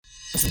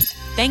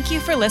Thank you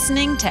for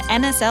listening to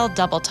NSL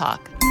Double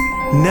Talk.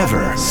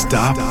 Never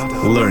stop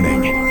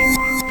learning.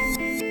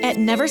 At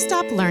Never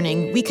Stop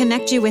Learning, we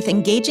connect you with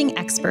engaging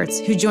experts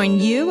who join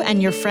you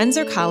and your friends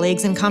or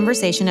colleagues in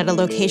conversation at a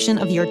location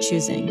of your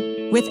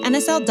choosing. With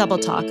NSL Double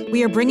Talk,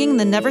 we are bringing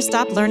the Never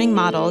Stop Learning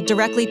model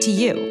directly to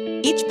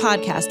you. Each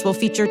podcast will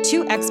feature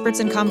 2 experts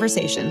in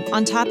conversation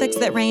on topics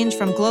that range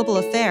from global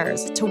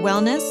affairs to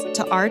wellness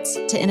to arts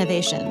to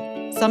innovation.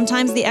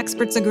 Sometimes the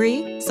experts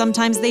agree,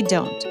 sometimes they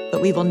don't,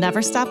 but we will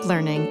never stop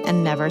learning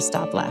and never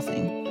stop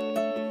laughing.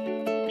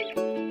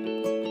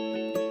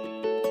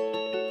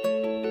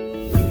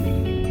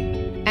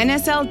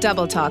 NSL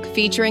Double Talk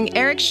featuring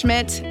Eric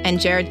Schmidt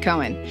and Jared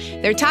Cohen.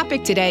 Their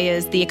topic today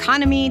is the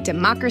economy,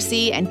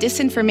 democracy, and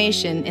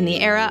disinformation in the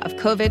era of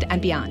COVID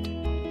and beyond.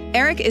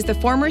 Eric is the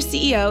former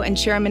CEO and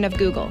chairman of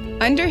Google.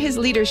 Under his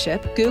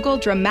leadership, Google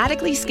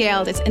dramatically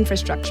scaled its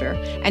infrastructure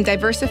and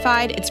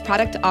diversified its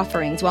product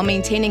offerings while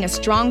maintaining a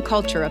strong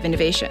culture of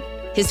innovation.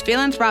 His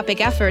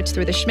philanthropic efforts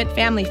through the Schmidt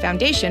Family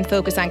Foundation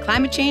focus on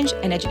climate change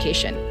and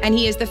education. And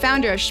he is the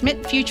founder of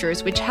Schmidt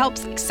Futures, which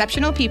helps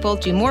exceptional people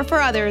do more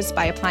for others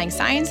by applying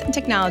science and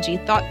technology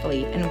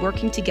thoughtfully and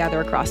working together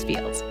across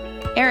fields.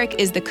 Eric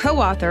is the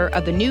co-author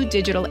of The New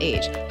Digital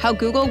Age, How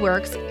Google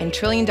Works and $1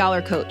 Trillion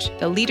Coach,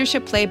 the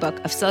leadership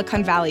playbook of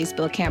Silicon Valley's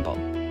Bill Campbell.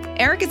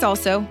 Eric is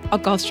also a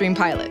Gulfstream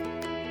pilot.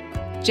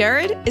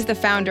 Jared is the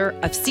founder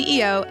of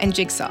CEO and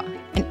Jigsaw,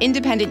 an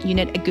independent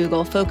unit at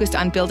Google focused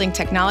on building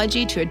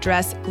technology to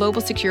address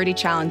global security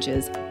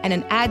challenges, and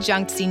an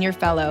adjunct senior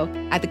fellow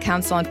at the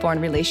Council on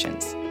Foreign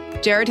Relations.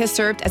 Jared has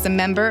served as a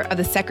member of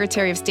the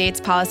Secretary of State's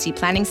policy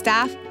planning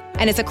staff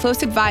and is a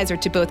close advisor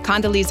to both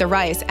Condoleezza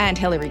Rice and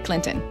Hillary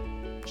Clinton.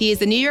 He is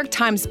the New York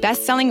Times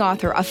best-selling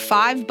author of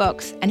 5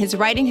 books, and his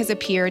writing has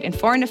appeared in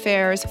Foreign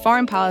Affairs,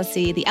 Foreign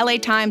Policy, the LA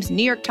Times,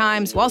 New York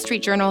Times, Wall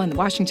Street Journal, and the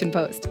Washington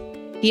Post.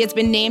 He has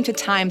been named to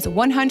Time's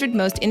 100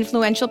 Most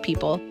Influential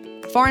People,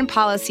 Foreign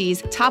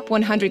Policy's Top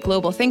 100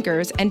 Global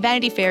Thinkers, and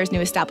Vanity Fair's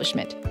New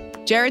Establishment.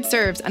 Jared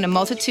serves on a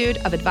multitude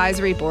of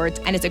advisory boards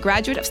and is a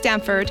graduate of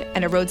Stanford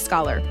and a Rhodes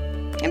Scholar.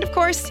 And of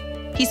course,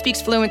 he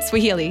speaks fluent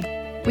Swahili.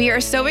 We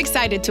are so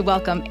excited to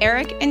welcome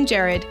Eric and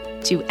Jared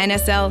to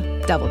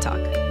NSL Double Talk.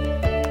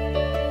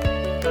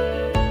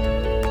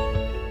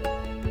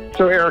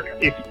 So, Eric,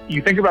 if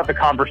you think about the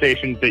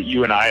conversations that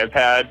you and I have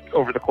had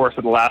over the course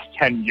of the last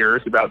 10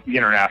 years about the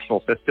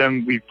international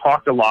system, we've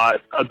talked a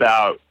lot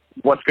about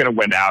what's going to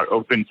win out,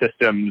 open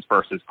systems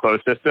versus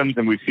closed systems,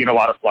 and we've seen a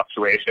lot of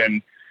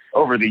fluctuation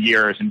over the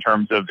years in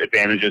terms of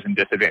advantages and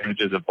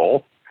disadvantages of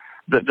both.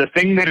 The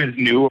thing that is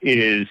new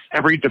is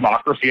every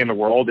democracy in the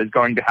world is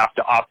going to have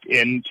to opt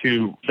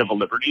into civil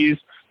liberties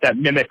that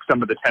mimic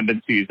some of the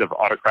tendencies of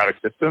autocratic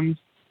systems.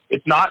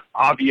 It's not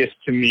obvious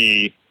to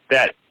me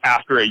that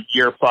after a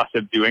year plus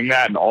of doing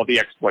that and all the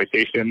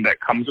exploitation that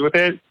comes with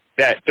it,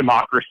 that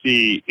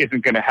democracy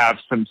isn't going to have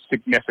some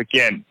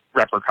significant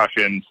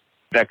repercussions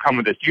that come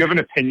with this. Do you have an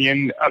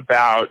opinion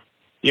about,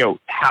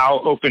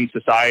 how open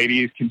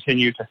societies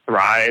continue to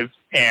thrive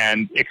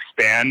and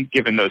expand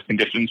given those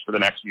conditions for the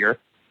next year?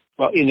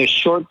 Well, in the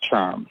short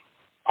term,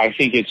 I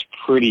think it's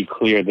pretty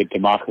clear that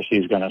democracy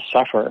is going to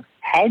suffer.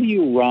 How do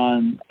you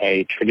run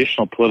a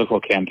traditional political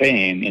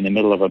campaign in the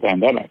middle of a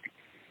pandemic?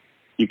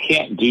 You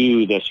can't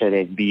do the sort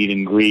of meet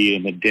and greet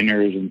and the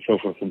dinners and so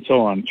forth and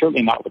so on,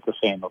 certainly not with the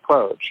same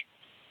approach.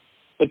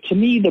 But to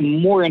me, the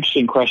more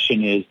interesting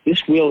question is,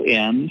 this will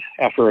end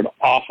after an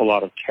awful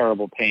lot of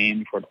terrible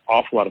pain for an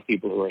awful lot of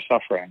people who are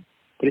suffering.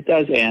 But it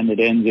does end. It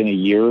ends in a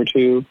year or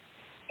two.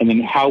 And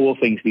then how will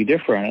things be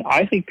different?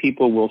 I think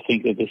people will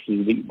think that this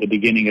is the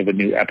beginning of a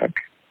new epoch.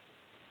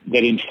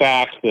 That in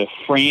fact, the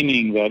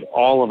framing that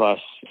all of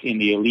us in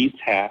the elites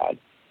had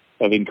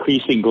of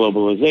increasing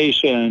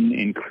globalization,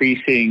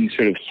 increasing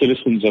sort of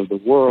citizens of the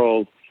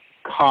world,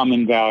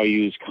 common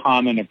values,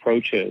 common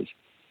approaches,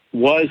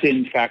 was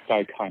in fact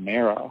a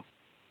chimera.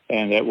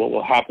 And that what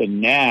will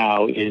happen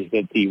now is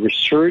that the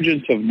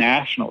resurgence of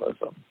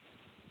nationalism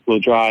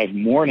will drive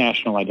more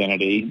national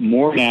identity,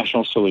 more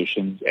national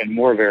solutions, and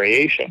more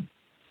variation.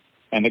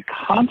 And the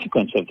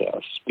consequence of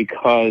this,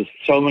 because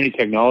so many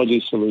technology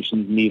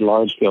solutions need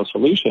large-scale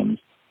solutions,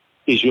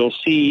 is you'll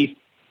see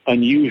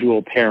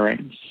unusual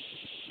pairings.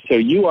 So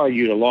you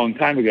argued a long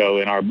time ago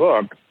in our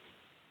book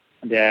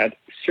that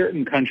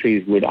certain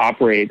countries would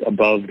operate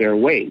above their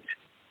weight.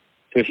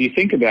 So if you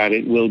think about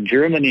it, will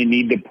Germany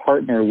need to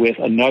partner with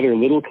another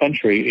little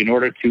country in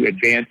order to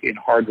advance in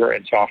hardware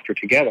and software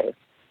together?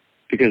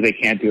 Because they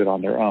can't do it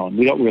on their own.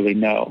 We don't really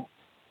know.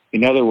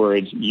 In other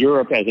words,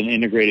 Europe as an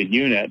integrated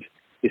unit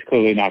is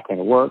clearly not going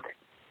to work.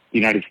 The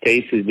United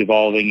States is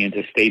devolving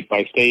into state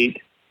by state.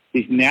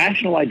 These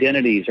national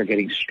identities are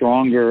getting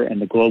stronger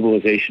and the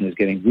globalization is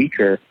getting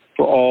weaker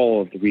for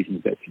all of the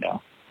reasons that we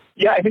know.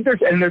 Yeah, I think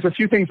there's a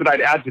few things that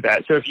I'd add to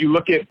that. So if you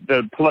look at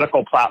the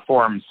political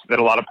platforms that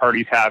a lot of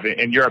parties have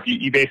in Europe,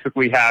 you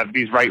basically have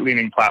these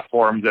right-leaning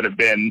platforms that have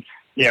been,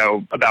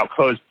 about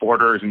closed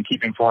borders and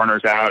keeping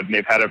foreigners out, and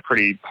they've had a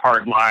pretty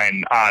hard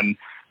line on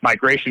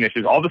migration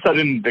issues. All of a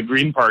sudden, the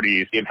Green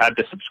parties have had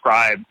to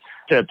subscribe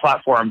to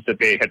platforms that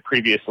they had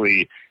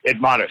previously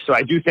admonished. So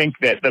I do think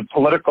that the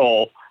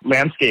political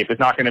landscape is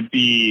not going to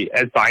be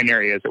as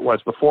binary as it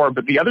was before.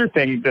 But the other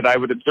thing that I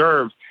would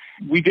observe,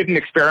 we did an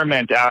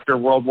experiment after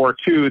World War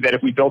II that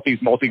if we built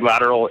these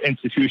multilateral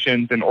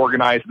institutions and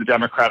organized the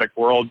democratic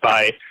world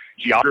by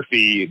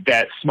geography,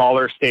 that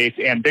smaller states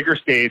and bigger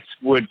states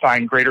would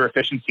find greater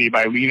efficiency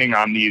by leaning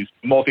on these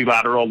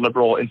multilateral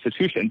liberal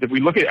institutions. If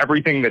we look at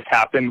everything that's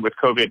happened with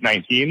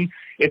COVID-19,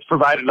 it's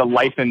provided a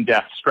life and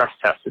death stress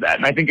test to that.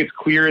 And I think it's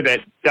clear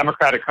that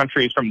democratic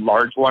countries, from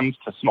large ones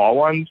to small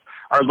ones,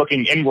 are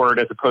looking inward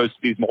as opposed to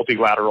these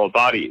multilateral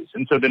bodies.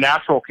 And so the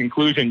natural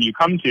conclusion you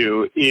come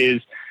to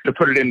is, to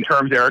put it in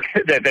terms, Eric,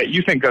 that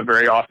you think of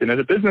very often as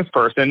a business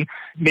person,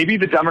 maybe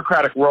the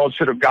democratic world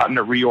should have gotten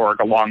a reorg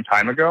a long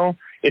time ago.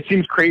 It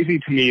seems crazy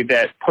to me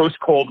that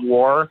post-Cold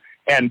War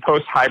and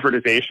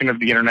post-hybridization of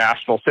the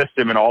international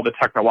system and all the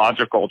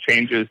technological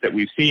changes that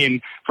we've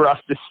seen, for us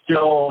to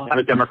still have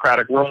a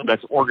democratic world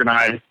that's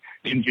organized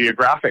in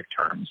geographic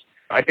terms.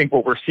 I think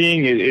what we're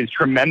seeing is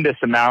tremendous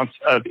amounts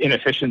of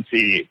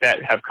inefficiency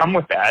that have come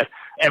with that.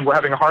 And we're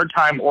having a hard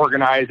time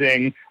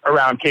organizing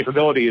around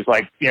capabilities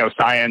like,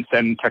 science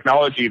and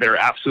technology that are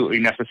absolutely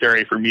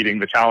necessary for meeting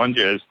the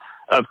challenges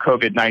of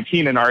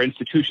COVID-19. And our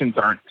institutions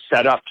aren't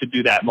set up to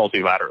do that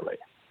multilaterally.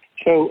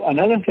 So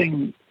another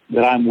thing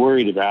that I'm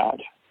worried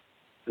about,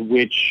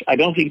 which I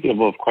don't think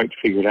people have quite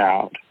figured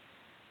out,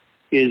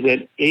 is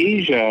that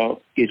Asia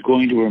is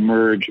going to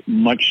emerge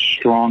much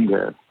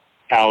stronger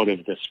out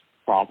of this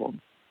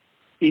problem.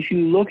 If you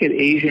look at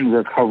Asian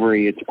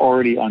recovery, it's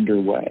already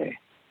underway.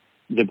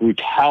 The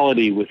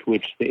brutality with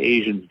which the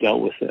Asians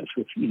dealt with this,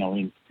 with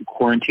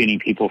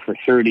quarantining people for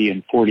 30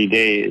 and 40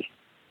 days,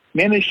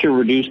 managed to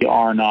reduce the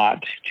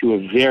R0 to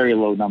a very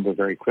low number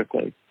very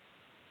quickly.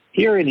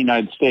 Here in the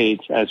United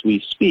States, as we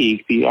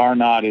speak, the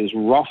R0 is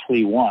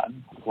roughly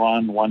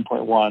 1.1,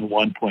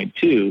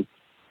 1.2,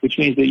 which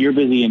means that you're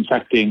busy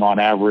infecting on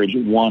average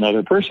one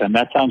other person.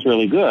 That sounds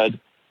really good,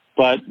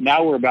 but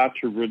now we're about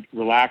to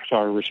relax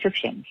our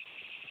restrictions.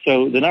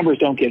 So the numbers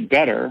don't get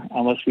better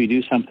unless we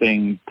do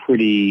something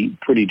pretty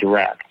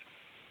direct.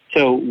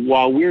 So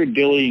while we're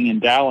dillying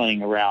and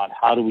dallying around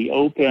how do we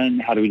open,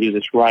 how do we do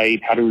this right,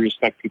 how do we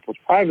respect people's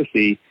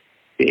privacy,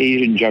 the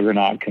Asian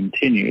juggernaut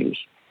continues.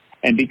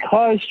 And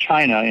because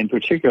China in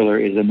particular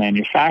is a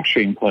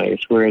manufacturing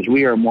place, whereas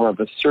we are more of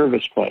a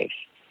service place,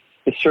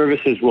 the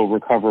services will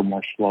recover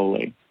more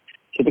slowly.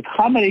 So the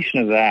combination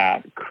of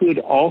that could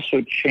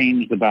also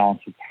change the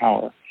balance of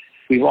power.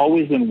 We've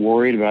always been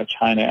worried about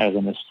China as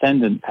an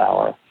ascendant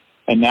power,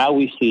 and now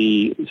we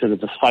see sort of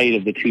the fight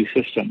of the two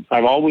systems.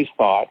 I've always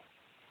thought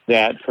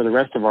that for the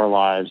rest of our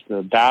lives,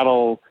 the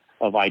battle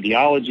of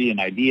ideology and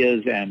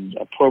ideas and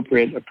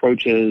appropriate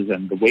approaches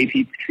and the way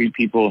people treat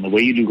people and the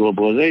way you do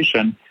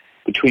globalization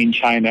between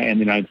China and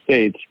the United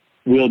States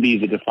will be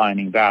the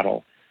defining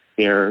battle.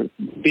 They're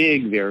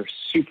big, they're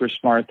super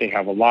smart, they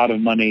have a lot of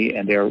money,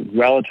 and they're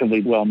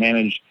relatively well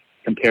managed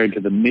compared to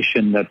the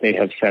mission that they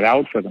have set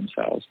out for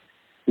themselves.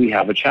 We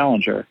have a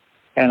challenger.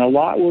 And a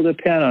lot will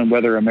depend on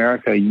whether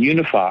America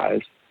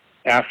unifies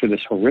after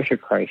this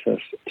horrific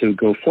crisis to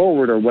go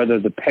forward, or whether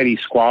the petty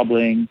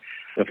squabbling,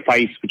 the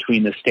fights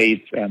between the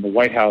states and the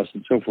White House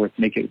and so forth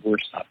make it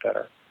worse, not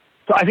better.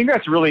 So I think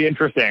that's really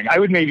interesting. I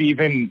would maybe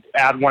even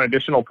add one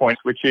additional point,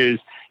 which is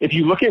if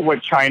you look at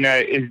what China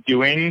is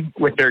doing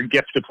with their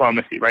gift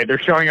diplomacy, right? They're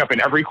showing up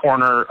in every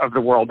corner of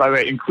the world, by the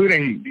way,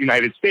 including the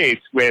United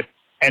States, with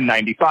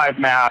N95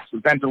 masks,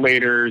 with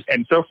ventilators,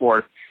 and so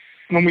forth.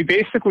 When we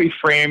basically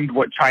framed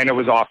what China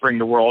was offering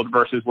the world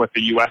versus what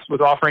the U.S.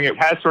 was offering, it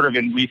has sort of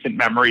in recent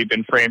memory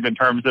been framed in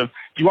terms of,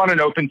 do you want an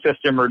open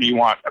system or do you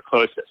want a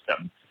closed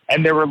system?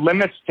 And there were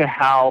limits to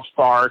how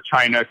far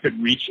China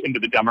could reach into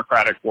the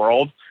democratic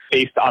world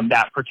based on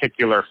that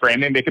particular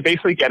framing. They could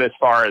basically get as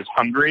far as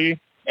Hungary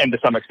and to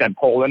some extent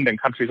Poland and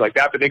countries like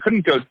that, but they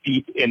couldn't go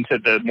deep into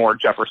the more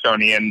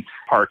Jeffersonian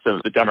parts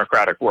of the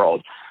democratic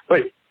world.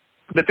 But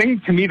the thing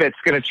to me that's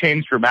going to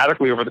change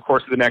dramatically over the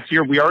course of the next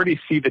year, we already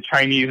see the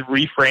Chinese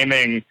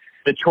reframing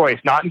the choice,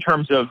 not in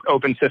terms of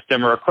open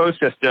system or a closed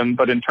system,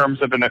 but in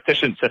terms of an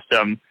efficient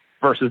system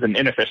versus an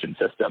inefficient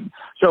system.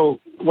 So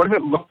what does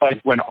it look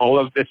like when all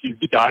of this is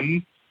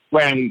done,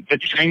 when the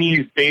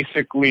Chinese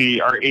basically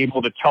are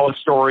able to tell a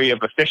story of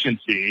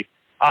efficiency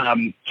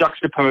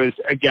juxtaposed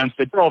against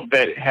a world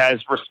that has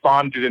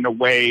responded in a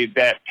way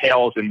that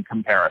pales in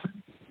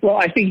comparison? Well,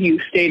 I think you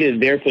stated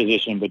their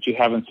position, but you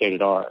haven't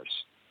stated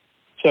ours.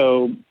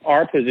 So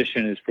our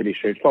position is pretty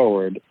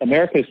straightforward.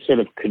 America is sort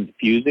of a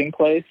confusing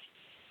place,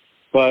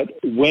 but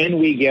when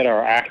we get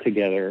our act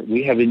together,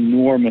 we have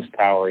enormous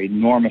power,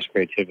 enormous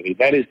creativity.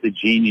 That is the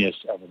genius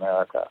of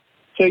America.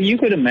 So you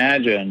could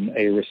imagine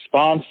a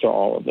response to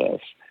all of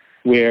this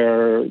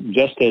where,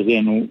 just as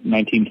in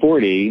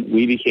 1940,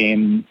 we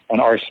became an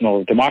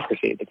arsenal of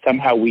democracy, that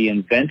somehow we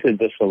invented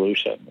the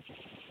solutions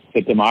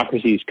that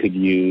democracies could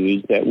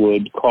use that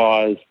would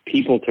cause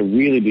people to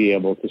really be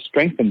able to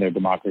strengthen their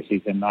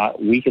democracies and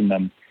not weaken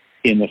them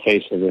in the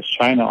face of this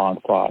China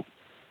onslaught.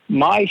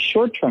 My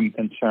short-term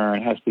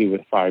concern has to do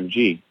with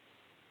 5G.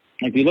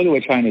 If you look at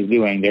what China is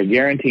doing, they're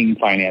guaranteeing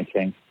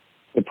financing.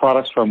 The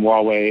products from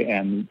Huawei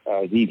and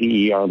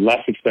ZTE are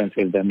less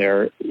expensive than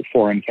their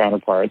foreign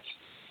counterparts.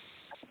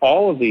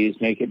 All of these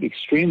make it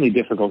extremely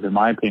difficult, in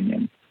my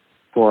opinion,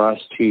 for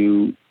us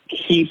to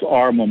keep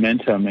our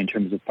momentum in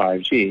terms of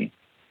 5G.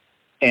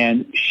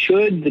 And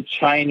should the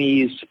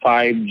Chinese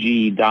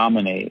 5G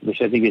dominate,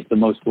 which I think is the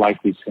most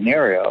likely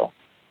scenario,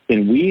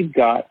 then we've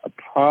got a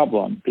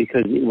problem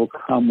because it will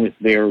come with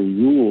their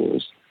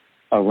rules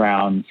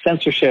around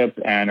censorship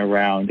and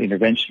around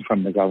intervention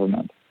from the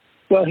government.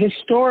 Well,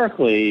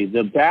 historically,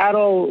 the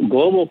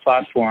global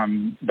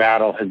platform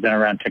battle has been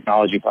around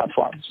technology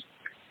platforms.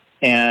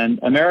 And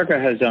America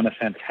has done a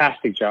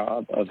fantastic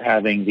job of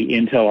having the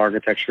Intel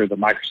architecture, the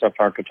Microsoft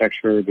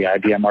architecture, the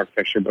IBM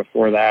architecture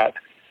before that,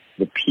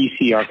 the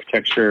PC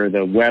architecture,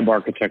 the web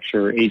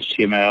architecture,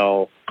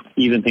 HTML,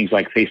 even things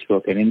like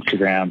Facebook and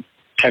Instagram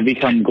have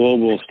become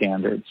global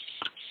standards.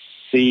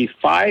 The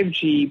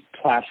 5G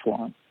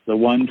platform, the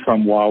one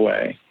from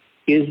Huawei,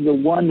 is the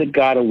one that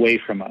got away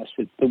from us.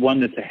 It's the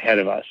one that's ahead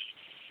of us.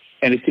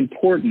 And it's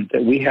important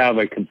that we have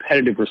a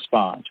competitive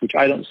response, which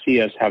I don't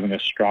see us having a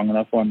strong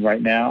enough one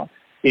right now,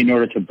 in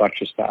order to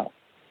buttress that.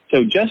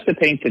 So just to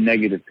paint the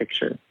negative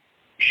picture,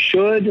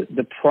 should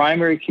the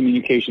primary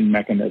communication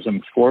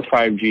mechanism for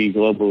 5G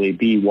globally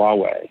be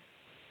Huawei,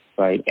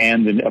 right,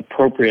 and the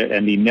appropriate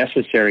and the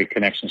necessary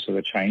connections to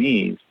the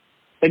Chinese,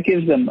 that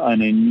gives them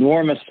an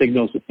enormous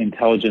signals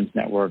intelligence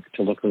network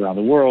to look around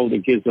the world.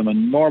 It gives them an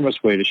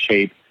enormous way to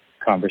shape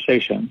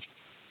conversations.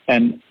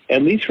 And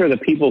at least for the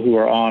people who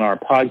are on our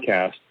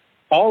podcast,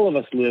 all of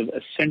us live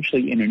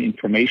essentially in an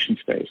information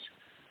space.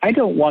 I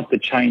don't want the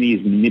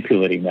Chinese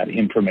manipulating that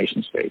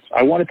information space.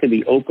 I want it to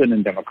be open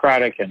and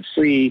democratic and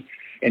free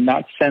and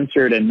not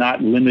censored and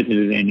not limited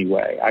in any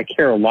way. I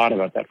care a lot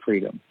about that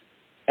freedom.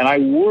 And I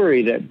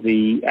worry that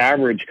the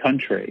average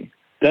country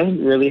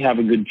doesn't really have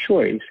a good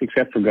choice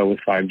except for go with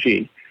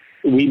 5G.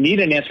 We need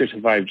an answer to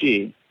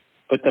 5G,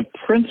 but the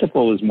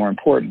principle is more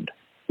important,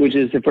 which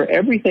is that for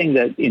everything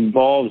that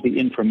involves the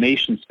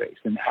information space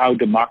and how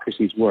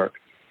democracies work,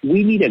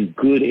 we need a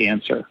good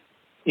answer.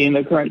 In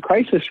the current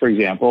crisis, for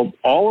example,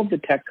 all of the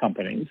tech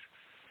companies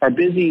are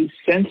busy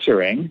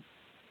censoring,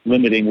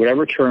 limiting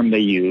whatever term they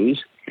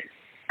use,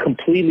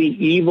 completely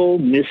evil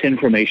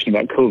misinformation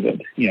about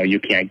COVID. You know, you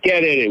can't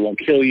get it, it won't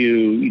kill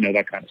you, you know,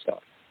 that kind of stuff.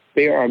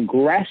 They are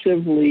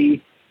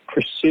aggressively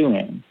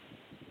pursuing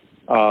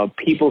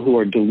people who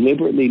are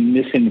deliberately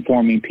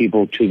misinforming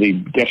people to the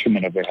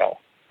detriment of their health.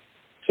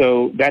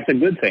 So that's a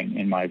good thing,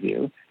 in my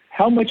view.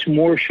 How much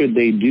more should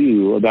they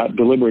do about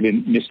deliberate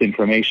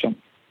misinformation?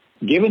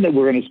 Given that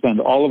we're going to spend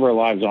all of our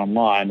lives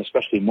online,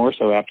 especially more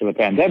so after the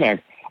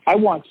pandemic, I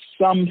want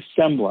some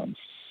semblance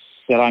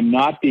that I'm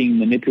not being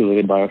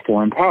manipulated by a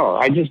foreign power.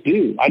 I just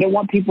do. I don't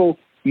want people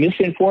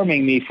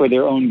misinforming me for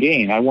their own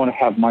gain. I want to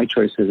have my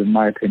choices and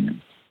my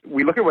opinion.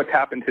 We look at what's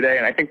happened today,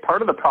 and I think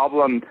part of the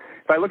problem,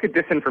 if I look at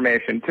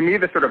disinformation, to me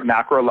the sort of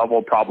macro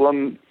level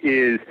problem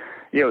is,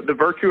 you know, the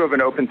virtue of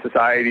an open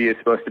society is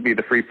supposed to be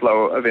the free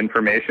flow of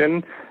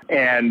information,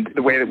 and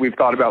the way that we've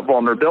thought about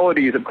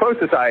vulnerabilities of closed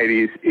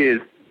societies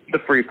is the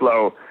free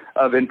flow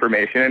of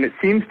information. And it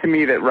seems to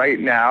me that right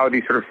now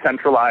these sort of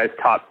centralized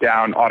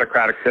top-down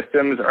autocratic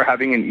systems are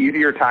having an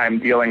easier time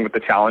dealing with the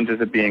challenges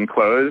of being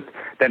closed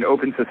than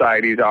open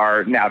societies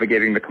are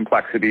navigating the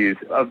complexities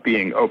of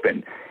being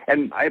open.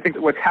 And I think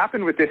what's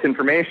happened with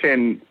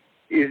disinformation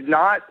is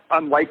not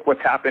unlike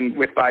what's happened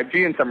with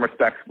 5G in some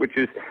respects, which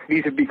is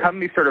these have become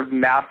these sort of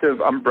massive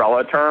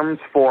umbrella terms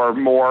for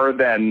more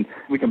than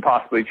we can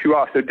possibly chew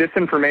off. So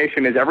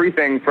disinformation is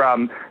everything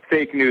from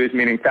fake news,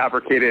 meaning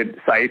fabricated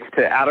sites,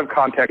 to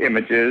out-of-context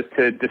images,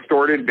 to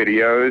distorted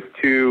videos,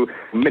 to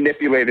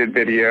manipulated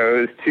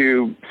videos,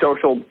 to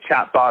social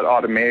chatbot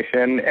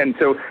automation. And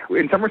so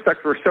in some respects,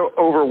 we're so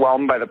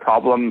overwhelmed by the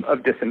problem of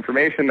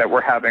disinformation that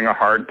we're having a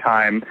hard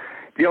time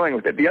dealing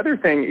with it. The other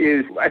thing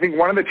is, I think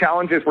one of the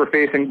challenges we're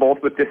facing both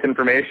with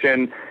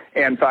disinformation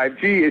and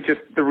 5G is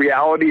just the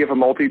reality of a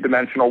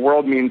multidimensional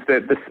world means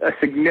that a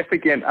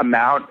significant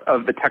amount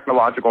of the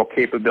technological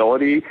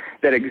capability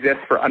that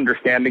exists for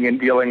understanding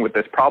and dealing with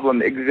this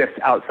problem exists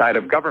outside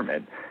of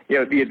government. You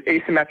know, the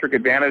asymmetric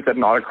advantage that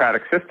an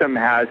autocratic system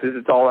has is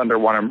it's all under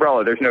one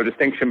umbrella. There's no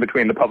distinction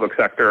between the public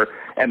sector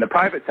and the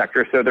private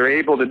sector, so they're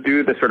able to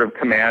do the sort of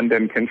command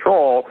and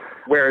control,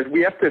 whereas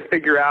we have to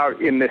figure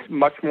out in this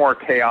much more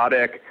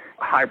chaotic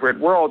hybrid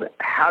world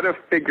how to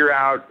figure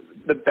out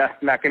the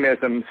best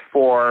mechanisms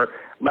for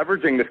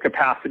leveraging this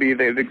capacity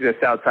that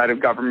exists outside of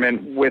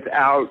government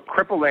without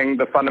crippling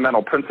the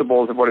fundamental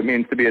principles of what it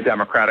means to be a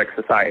democratic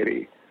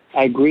society.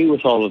 I agree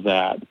with all of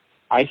that.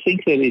 I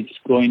think that it's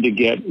going to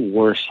get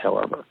worse,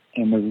 however.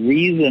 And the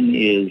reason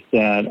is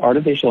that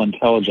artificial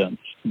intelligence,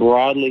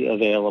 broadly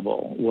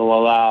available, will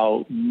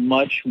allow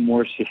much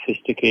more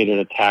sophisticated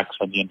attacks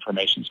on the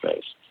information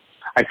space.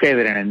 I say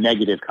that in a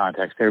negative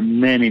context. There are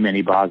many,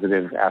 many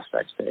positive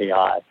aspects to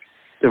AI.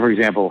 So, for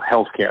example,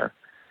 healthcare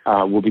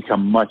will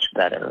become much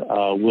better.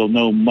 We'll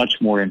know much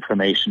more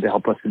information to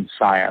help us in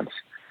science.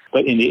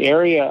 But in the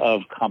area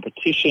of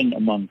competition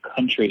among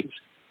countries,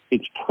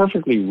 it's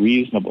perfectly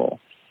reasonable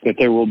that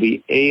there will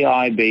be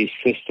AI-based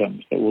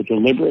systems that will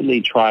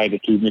deliberately try to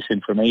do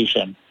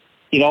misinformation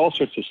in all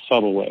sorts of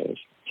subtle ways.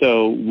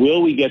 So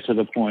will we get to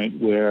the point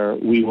where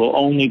we will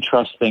only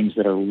trust things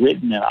that are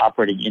written and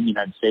operating in the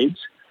United States?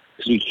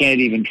 Because we can't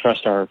even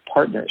trust our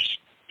partners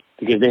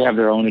because they have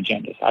their own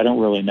agendas. I don't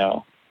really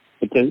know.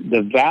 But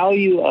the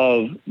value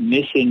of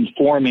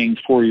misinforming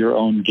for your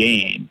own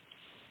gain,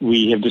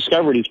 we have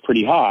discovered is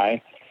pretty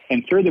high.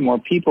 And furthermore,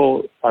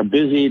 people are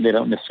busy. They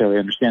don't necessarily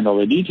understand all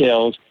the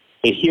details.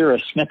 They hear a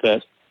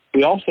snippet.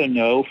 We also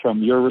know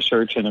from your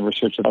research and the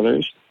research of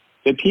others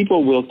that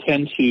people will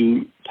tend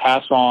to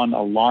pass on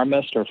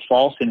alarmist or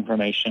false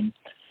information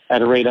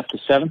at a rate up to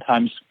 7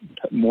 times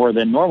more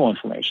than normal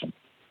information.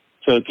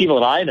 So the people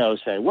that I know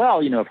say,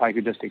 well, if I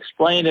could just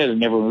explain it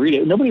and everyone read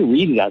it, nobody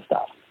reads that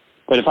stuff.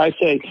 But if I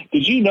say,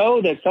 did you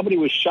know that somebody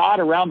was shot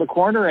around the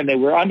corner and they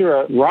were under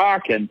a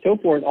rock and so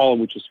forth, all of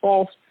which is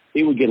false,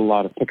 it would get a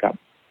lot of pickup.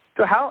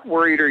 So how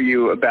worried are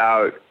you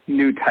about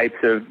new types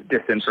of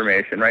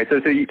disinformation, right? So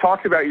you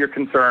talked about your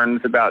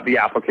concerns about the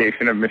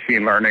application of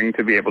machine learning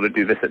to be able to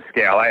do this at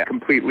scale. I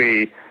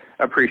completely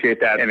appreciate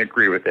that and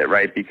agree with it,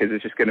 right? Because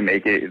it's just going to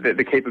make it,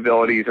 the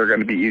capabilities are going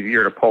to be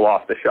easier to pull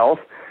off the shelf.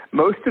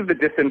 Most of the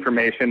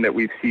disinformation that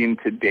we've seen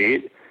to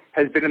date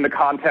has been in the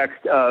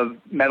context of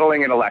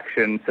meddling in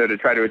elections, so to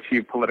try to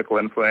achieve political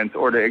influence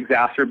or to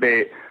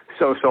exacerbate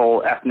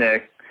social,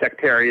 ethnic,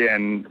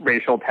 sectarian,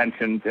 racial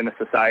tensions in a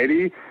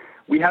society.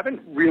 We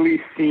haven't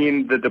really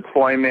seen the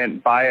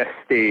deployment by a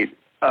state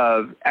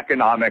of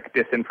economic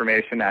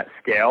disinformation at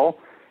scale.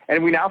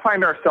 And we now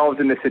find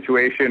ourselves in this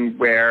situation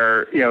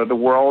where, the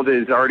world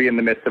is already in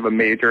the midst of a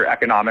major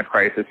economic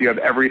crisis. You have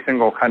every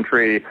single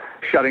country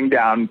shutting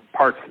down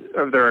parts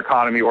of their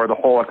economy or the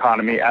whole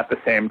economy at the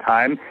same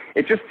time.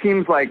 It just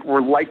seems like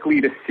we're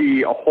likely to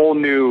see a whole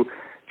new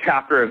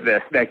chapter of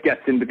this that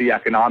gets into the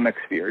economic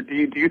sphere. Do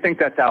you think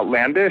that's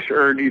outlandish,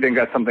 or do you think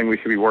that's something we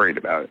should be worried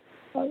about?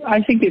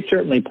 I think it's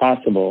certainly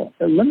possible.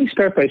 Let me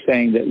start by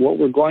saying that what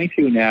we're going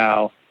through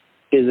now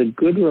is a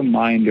good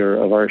reminder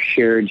of our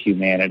shared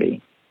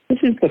humanity. This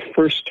is the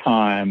first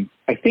time,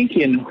 I think,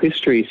 in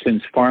history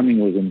since farming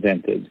was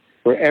invented,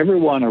 where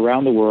everyone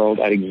around the world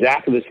at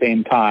exactly the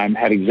same time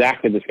had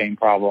exactly the same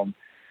problem,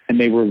 and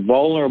they were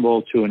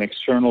vulnerable to an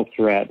external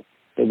threat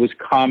that was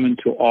common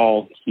to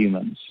all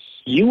humans.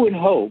 You would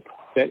hope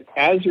that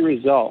as a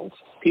result,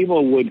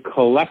 people would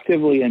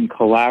collectively and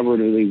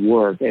collaboratively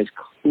work as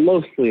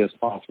closely as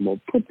possible,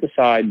 put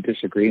aside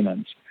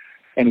disagreements,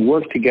 and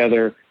work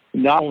together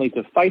not only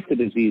to fight the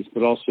disease,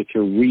 but also to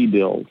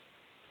rebuild.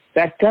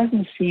 That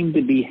doesn't seem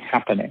to be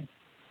happening.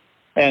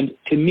 And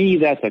to me,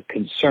 that's a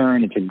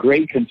concern. It's a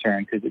great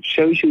concern because it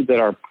shows you that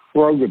our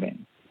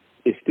programming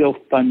is still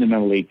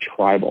fundamentally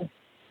tribal.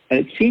 And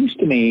it seems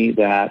to me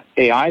that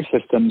AI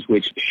systems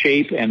which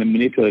shape and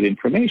manipulate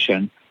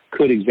information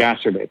could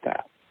exacerbate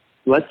that.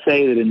 Let's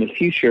say that in the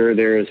future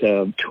there is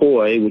a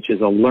toy which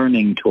is a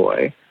learning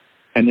toy,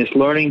 and this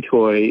learning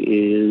toy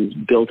is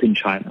built in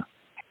China.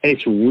 And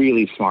it's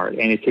really smart,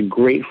 and it's a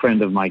great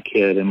friend of my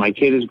kid. And my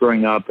kid is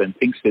growing up and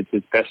thinks it's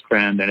its best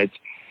friend, and it's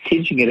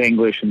teaching it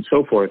English and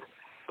so forth.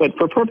 But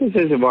for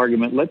purposes of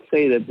argument, let's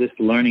say that this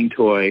learning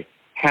toy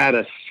had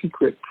a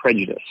secret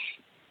prejudice,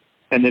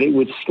 and that it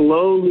would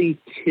slowly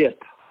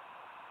tip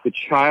the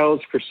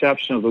child's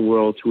perception of the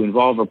world to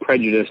involve a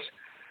prejudice,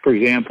 for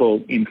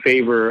example, in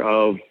favor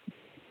of,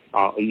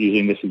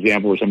 using this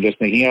example, which I'm just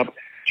making up,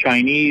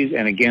 Chinese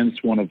and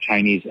against one of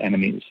Chinese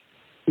enemies.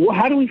 Well,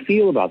 how do we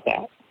feel about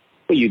that?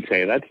 Well, you'd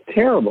say that's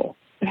terrible.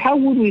 But how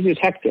would we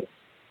detect it?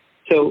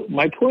 So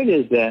my point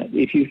is that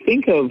if you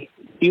think of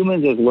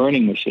humans as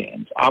learning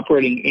machines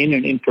operating in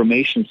an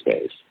information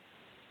space,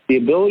 the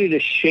ability to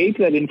shape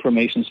that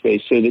information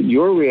space so that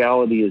your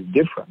reality is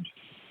different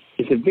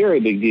is a very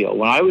big deal.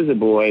 When I was a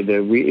boy, the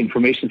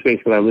information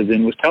space that I lived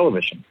in was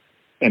television,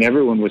 and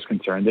everyone was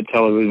concerned that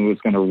television was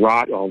going to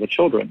rot all the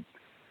children.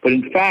 But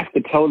in fact,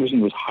 the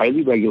television was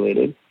highly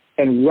regulated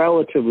and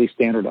relatively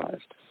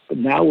standardized. But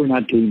now we're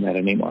not doing that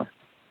anymore.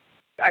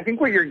 I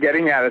think what you're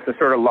getting at is a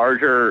sort of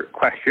larger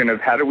question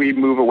of how do we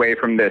move away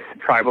from this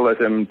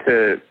tribalism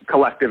to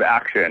collective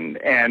action.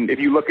 And if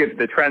you look at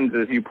the trends,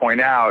 as you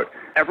point out,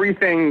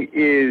 everything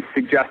is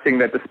suggesting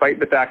that despite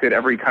the fact that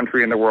every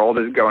country in the world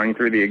is going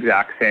through the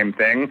exact same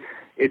thing,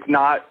 it's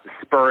not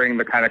spurring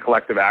the kind of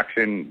collective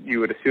action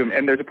you would assume.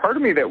 And there's a part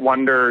of me that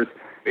wonders,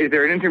 is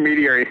there an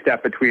intermediary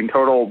step between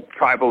total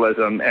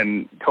tribalism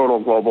and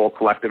total global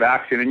collective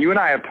action? And you and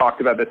I have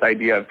talked about this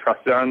idea of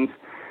trust zones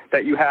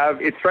that you have.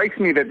 It strikes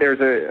me that there's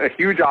a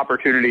huge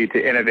opportunity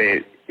to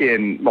innovate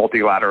in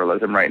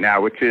multilateralism right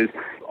now, which is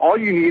all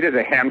you need is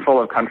a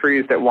handful of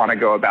countries that want to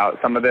go about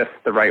some of this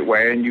the right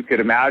way. And you could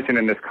imagine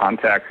in this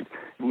context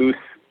loose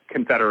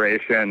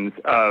confederations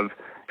of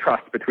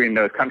trust between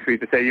those countries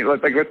to say,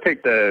 let's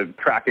take the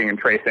tracking and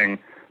tracing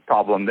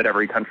problem that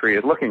every country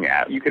is looking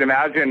at. You could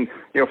imagine,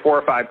 4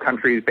 or 5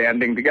 countries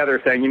banding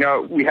together saying,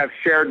 we have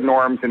shared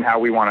norms in how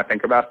we want to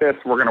think about this.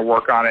 We're going to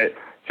work on it,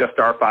 just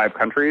our 5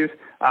 countries.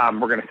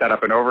 We're going to set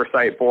up an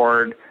oversight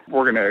board.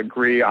 We're going to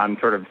agree on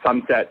sort of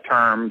sunset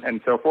terms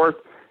and so forth.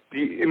 Do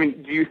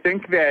you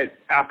think that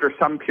after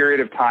some period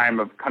of time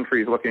of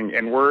countries looking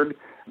inward,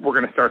 we're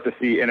going to start to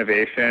see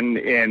innovation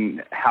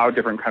in how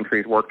different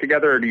countries work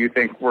together, or do you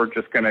think we're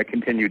just going to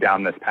continue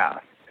down this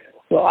path?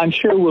 Well, I'm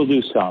sure we'll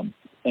do some.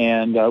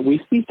 And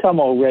we see some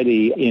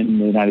already in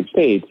the United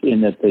States,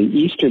 in that the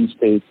eastern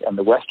states and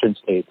the western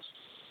states,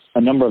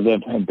 a number of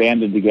them have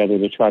banded together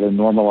to try to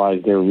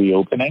normalize their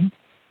reopening,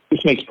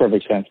 which makes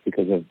perfect sense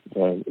because of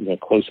the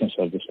closeness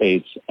of the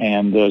states,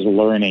 and there's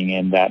learning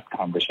in that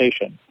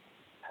conversation.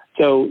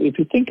 So if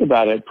you think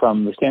about it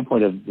from the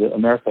standpoint of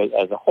America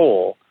as a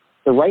whole,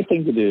 the right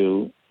thing to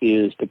do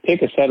is to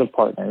pick a set of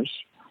partners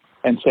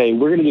and say,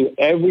 we're going to do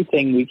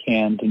everything we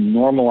can to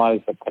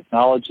normalize the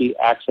technology,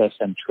 access,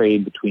 and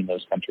trade between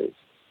those countries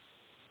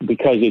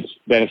because it's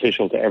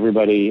beneficial to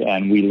everybody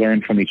and we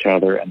learn from each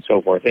other and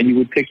so forth. And you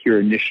would pick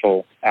your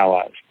initial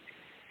allies.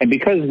 And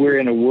because we're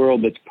in a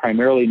world that's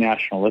primarily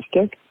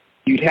nationalistic,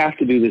 you'd have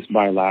to do this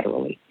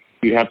bilaterally.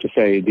 You have to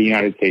say the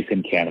United States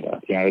and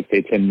Canada, the United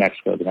States and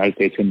Mexico, the United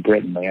States and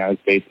Britain, the United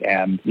States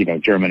and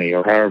Germany,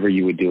 or however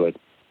you would do it.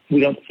 We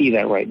don't see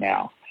that right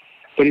now.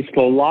 But it's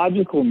the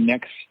logical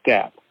next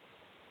step,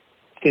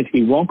 since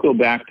we won't go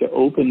back to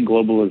open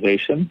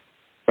globalization,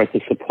 right?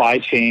 The supply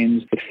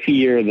chains, the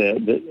fear,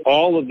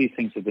 all of these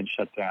things have been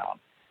shut down.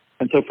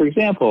 And so, for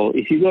example,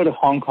 if you go to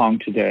Hong Kong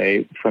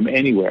today from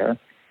anywhere,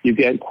 you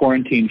get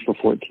quarantined for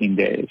 14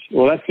 days.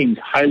 Well, that seems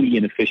highly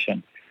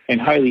inefficient and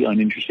highly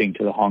uninteresting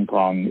to the Hong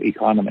Kong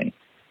economy.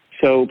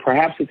 So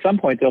perhaps at some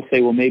point they'll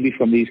say, well, maybe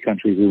from these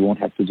countries we won't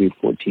have to do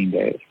 14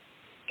 days.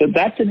 So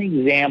that's an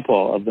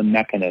example of the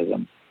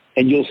mechanism.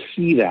 And you'll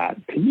see that.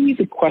 To me,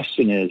 the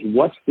question is,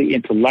 what's the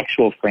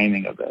intellectual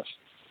framing of this?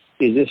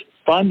 Is this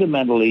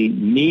fundamentally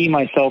me,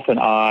 myself, and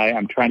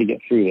I'm trying to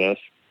get through this?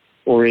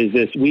 Or is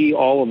this we,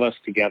 all of us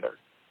together?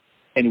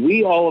 And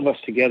we, all of us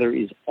together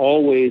is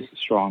always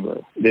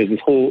stronger. There's this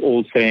whole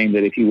old saying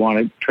that if you want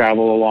to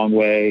travel a long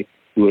way,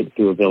 do it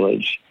through a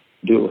village,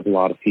 do it with a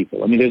lot of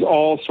people. I mean, there's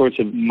all sorts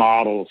of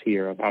models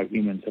here of how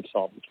humans have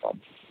solved this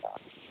problem.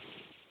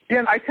 Yeah,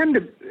 and I tend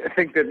to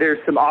think that there's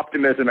some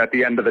optimism at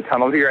the end of the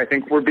tunnel here. I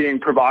think we're being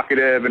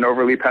provocative and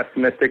overly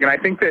pessimistic, and I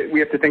think that we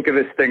have to think of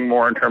this thing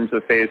more in terms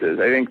of phases.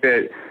 I think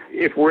that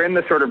if we're in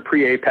the sort of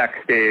pre-apex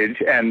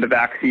stage and the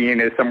vaccine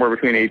is somewhere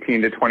between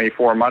 18 to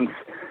 24 months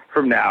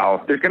from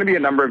now, there's going to be a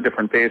number of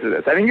different phases of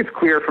this. I think it's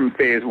clear from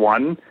phase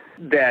one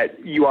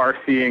that you are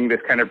seeing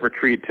this kind of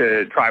retreat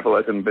to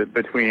tribalism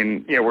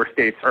between, where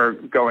states are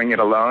going it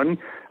alone.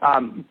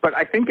 But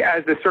I think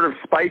as this sort of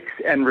spikes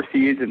and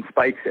recedes,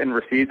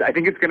 I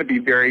think it's going to be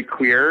very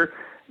clear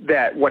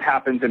that what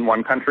happens in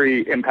one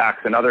country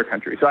impacts another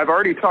country. So I've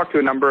already talked to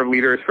a number of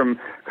leaders from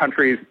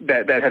countries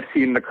that have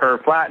seen the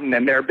curve flatten,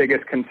 and their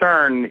biggest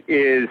concern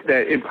is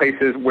that in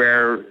places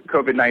where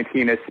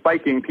COVID-19 is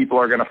spiking, people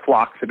are going to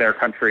flock to their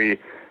country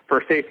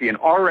for safety. And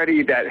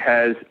already that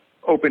has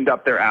opened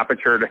up their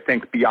aperture to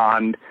think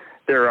beyond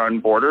their own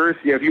borders.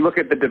 If you look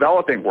at the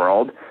developing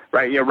world,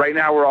 right? Right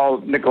now we're all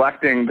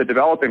neglecting the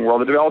developing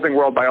world. The developing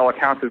world, by all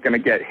accounts, is going to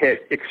get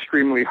hit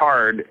extremely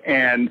hard.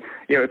 And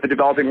if the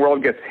developing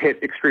world gets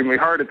hit extremely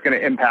hard, it's going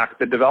to impact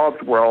the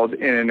developed world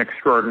in an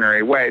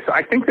extraordinary way. So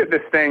I think that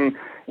this thing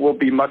will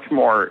be much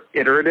more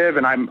iterative,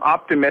 and I'm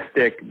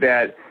optimistic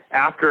that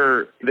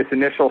after this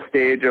initial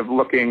stage of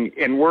looking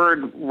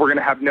inward, we're going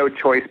to have no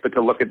choice but to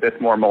look at this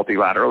more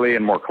multilaterally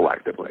and more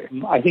collectively.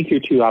 I think you're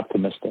too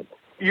optimistic.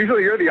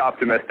 Usually you're the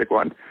optimistic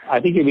one. I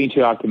think you're being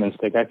too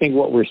optimistic. I think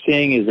what we're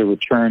seeing is a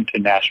return to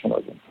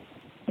nationalism.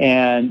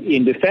 And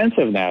in defense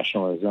of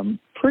nationalism,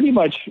 pretty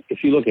much,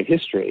 if you look at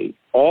history,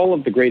 all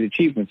of the great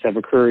achievements have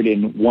occurred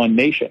in one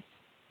nation,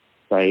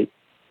 right?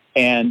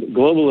 And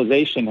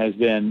globalization has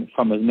been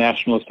from a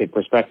nationalistic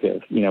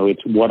perspective.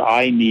 It's what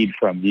I need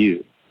from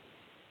you.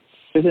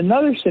 There's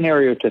another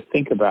scenario to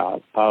think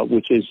about,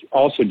 which is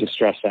also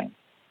distressing,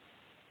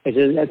 is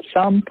that at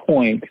some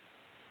point,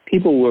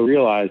 people will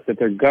realize that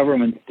their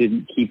governments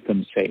didn't keep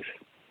them safe.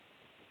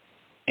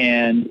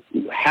 And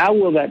how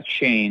will that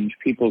change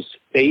people's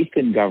faith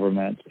in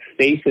government,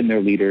 faith in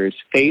their leaders,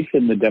 faith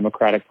in the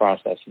democratic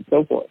process, and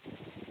so forth?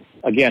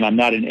 Again, I'm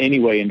not in any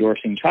way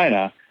endorsing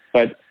China,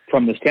 but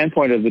from the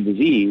standpoint of the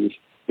disease,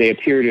 they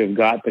appear to have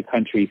got the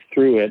country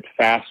through it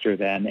faster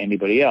than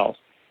anybody else.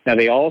 Now,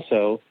 they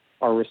also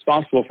are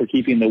responsible for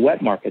keeping the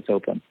wet markets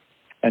open.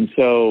 And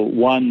so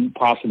one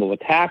possible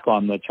attack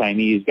on the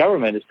Chinese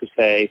government is to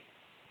say,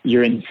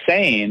 you're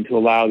insane to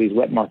allow these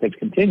wet markets to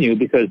continue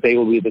because they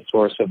will be the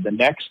source of the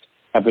next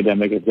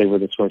epidemic if they were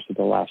the source of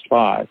the last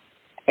 5.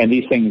 And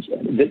these things,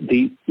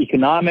 the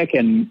economic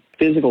and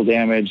physical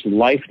damage,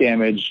 life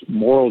damage,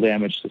 moral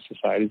damage to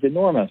society is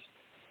enormous.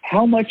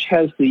 How much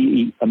has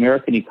the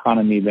American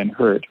economy been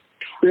hurt?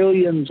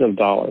 Trillions of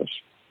dollars.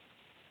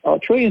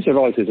 Trillions of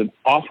dollars is an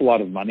awful lot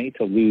of money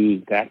to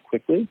lose that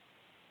quickly,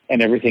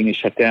 and everything is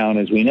shut down,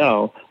 as we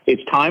know.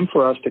 It's time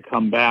for us to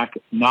come back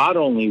not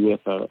only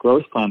with a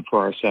growth plan for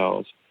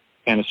ourselves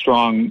and a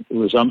strong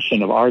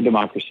resumption of our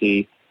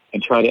democracy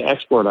and try to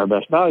export our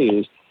best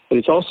values, But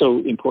it's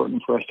also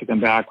important for us to come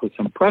back with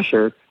some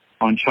pressure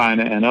on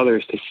China and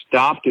others to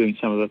stop doing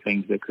some of the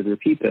things that could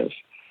repeat this.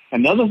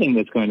 Another thing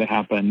that's going to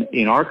happen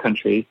in our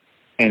country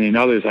and in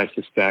others, I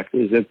suspect,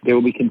 is that there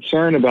will be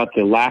concern about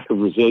the lack of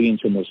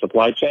resilience in the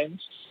supply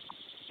chains.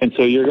 And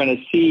so you're going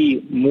to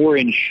see more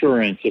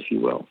insurance, if you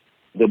will.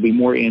 There'll be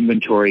more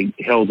inventory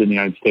held in the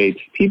United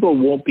States. People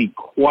won't be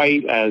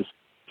quite as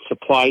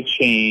supply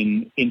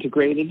chain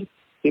integrated.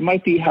 They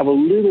might have a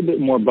little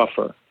bit more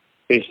buffer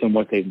based on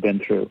what they've been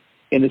through.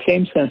 In the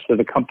same sense that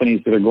the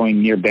companies that are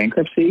going near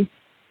bankruptcy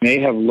may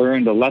have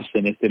learned a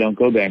lesson, if they don't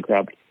go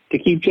bankrupt, to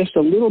keep just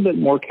a little bit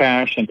more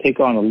cash and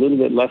take on a little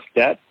bit less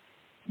debt.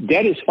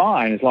 Debt is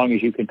fine as long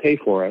as you can pay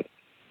for it.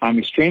 I'm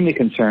extremely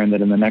concerned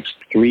that in the next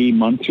 3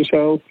 months or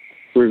so,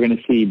 we're going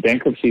to see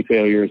bankruptcy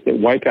failures that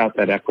wipe out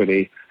that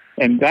equity.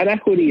 And that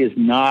equity is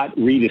not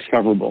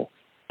rediscoverable.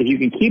 If you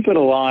can keep it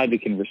alive,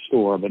 it can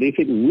restore. But if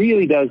it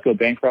really does go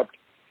bankrupt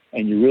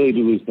and you really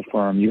do lose the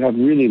firm, you have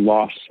really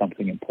lost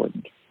something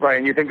important. Right,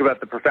 and you think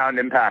about the profound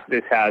impact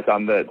this has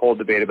on the whole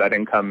debate about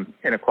income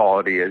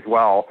inequality as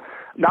well.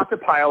 Not to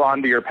pile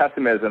on to your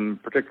pessimism,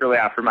 particularly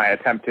after my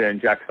attempt to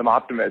inject some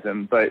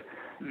optimism, but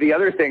the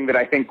other thing that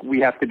I think we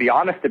have to be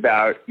honest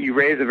about, you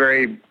raise a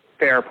very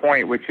fair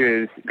point, which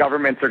is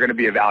governments are going to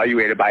be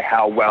evaluated by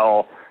how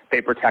well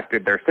they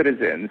protected their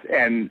citizens.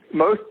 And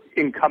most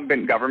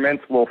incumbent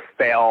governments will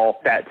fail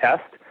that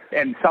test.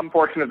 And some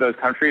portion of those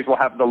countries will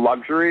have the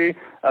luxury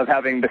of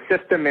having the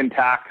system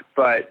intact,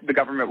 but the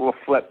government will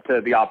flip to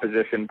the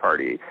opposition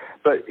party.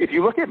 But if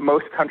you look at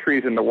most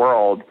countries in the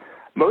world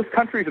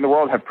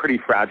have pretty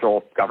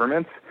fragile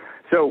governments.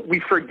 So we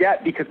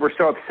forget, because we're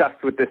so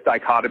obsessed with this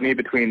dichotomy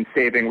between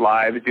saving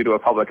lives due to a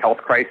public health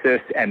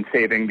crisis and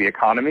saving the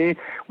economy,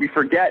 we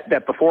forget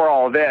that before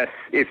all this,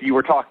 if you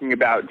were talking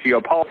about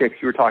geopolitics,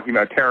 you were talking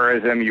about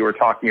terrorism, you were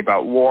talking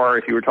about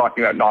wars, you were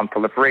talking about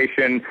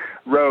non-proliferation,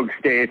 rogue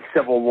states,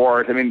 civil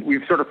wars. I mean,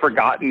 we've sort of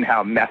forgotten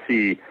how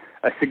messy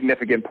a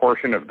significant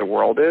portion of the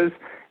world is.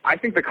 I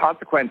think the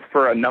consequence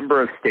for a number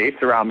of states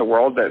around the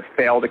world that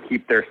fail to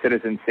keep their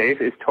citizens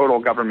safe is total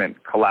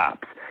government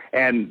collapse.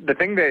 And the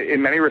thing that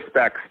in many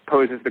respects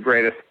poses the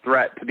greatest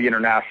threat to the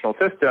international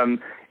system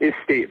is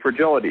state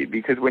fragility,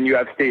 because when you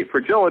have state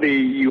fragility,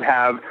 you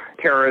have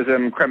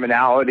terrorism,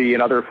 criminality,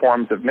 and other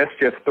forms of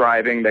mischief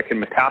thriving that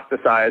can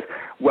metastasize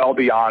well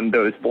beyond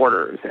those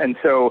borders. And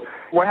so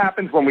what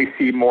happens when we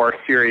see more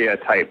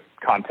Syria-type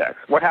context?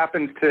 What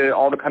happens to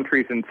all the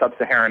countries in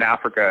sub-Saharan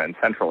Africa and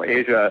Central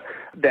Asia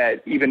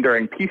that even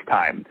during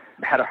peacetime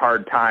had a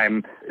hard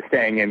time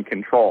staying in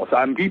control? So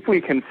I'm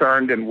deeply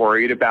concerned and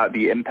worried about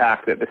the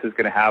impact that this is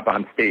going to have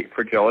on state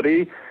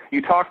fragility.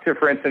 You talk to,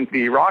 for instance,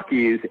 the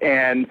Iraqis,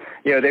 and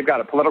they've got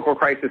a political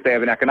crisis, they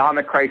have an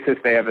economic crisis,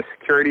 they have a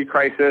security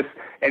crisis,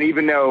 and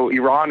even though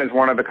Iran is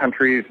one of the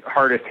countries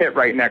hardest hit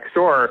right next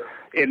door,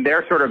 in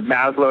their sort of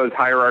Maslow's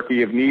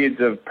hierarchy of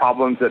needs of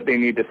problems that they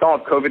need to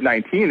solve,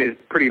 COVID-19 is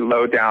pretty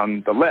low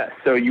down the list.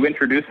 So you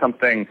introduce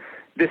something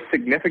this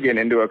significant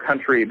into a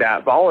country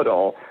that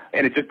volatile,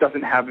 and it just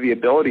doesn't have the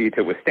ability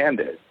to withstand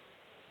it.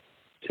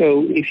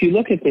 So if you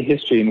look at the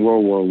history in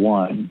World War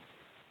I,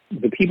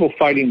 the people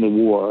fighting the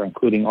war,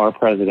 including our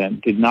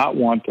president, did not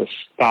want to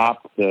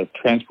stop the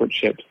transport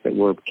ships that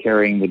were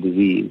carrying the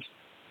disease.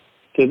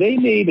 So they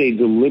made a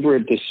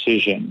deliberate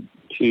decision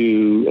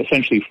to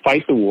essentially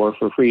fight the war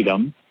for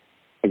freedom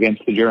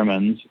against the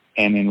Germans,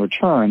 and in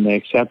return they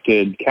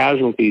accepted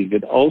casualties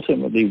that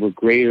ultimately were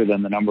greater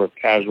than the number of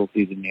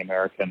casualties in the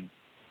American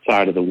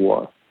side of the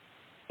war.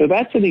 So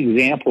that's an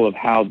example of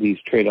how these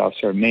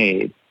trade-offs are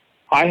made.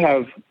 I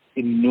have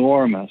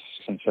enormous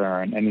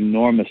concern and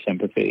enormous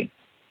sympathy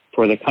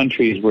for the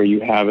countries where you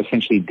have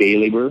essentially day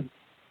labor,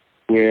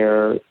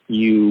 where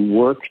you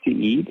work to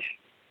eat,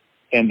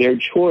 and their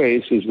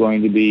choice is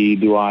going to be,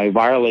 do I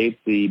violate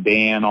the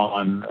ban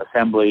on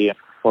assembly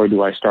or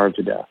do I starve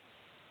to death?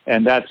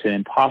 And that's an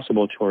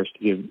impossible choice to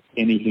give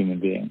any human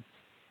being.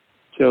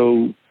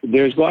 So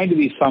there's going to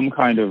be some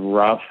kind of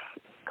rough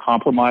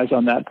compromise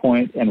on that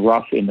point, and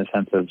rough in the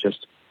sense of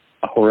just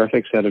a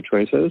horrific set of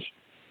choices.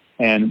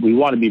 And we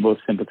want to be both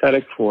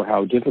sympathetic for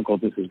how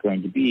difficult this is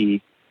going to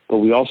be, but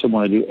we also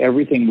want to do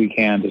everything we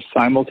can to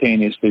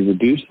simultaneously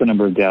reduce the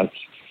number of deaths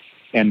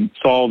and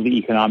solve the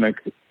economic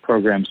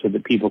program so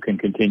that people can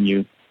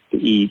continue to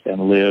eat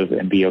and live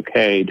and be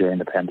okay during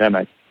the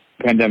pandemic.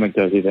 The pandemic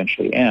does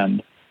eventually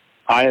end.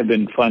 I have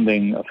been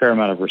funding a fair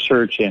amount of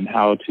research in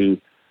how to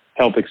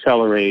help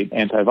accelerate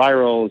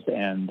antivirals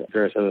and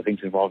various other things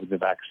involved with the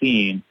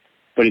vaccine,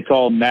 but it's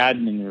all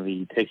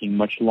maddeningly taking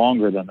much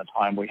longer than the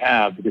time we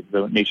have because of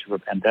the nature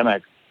of a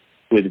pandemic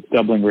with its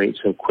doubling rate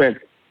so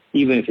quick.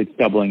 Even if it's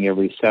doubling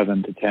every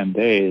 7 to 10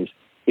 days,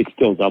 it's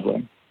still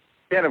doubling.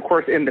 And of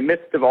course, in the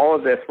midst of all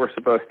of this, we're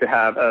supposed to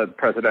have a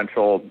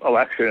presidential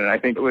election. And I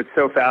think what's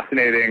so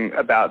fascinating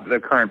about the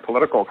current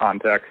political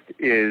context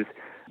is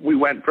we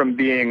went from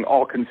being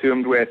all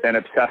consumed with and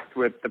obsessed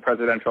with the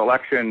presidential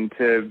election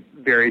to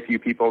very few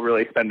people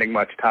really spending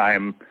much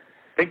time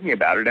thinking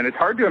about it. And it's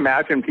hard to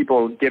imagine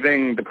people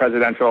giving the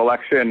presidential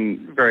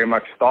election very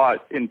much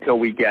thought until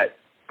we get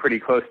pretty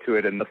close to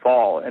it in the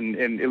fall. And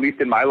at least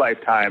in my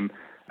lifetime,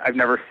 I've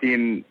never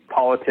seen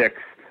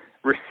politics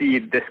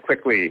recede this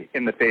quickly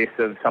in the face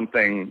of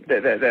something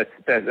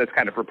that's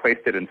kind of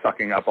replaced it and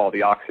sucking up all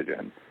the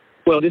oxygen.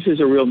 Well, this is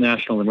a real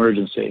national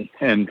emergency.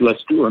 And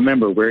let's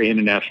remember, we're in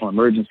a national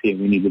emergency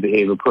and we need to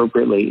behave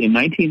appropriately. In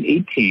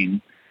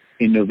 1918,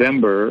 in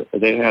November,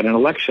 they had an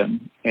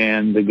election,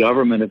 and the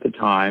government at the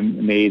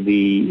time made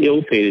the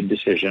ill-fated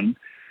decision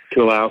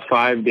to allow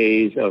 5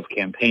 days of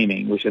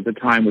campaigning, which at the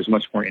time was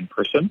much more in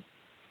person,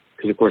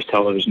 because, of course,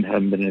 television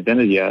hadn't been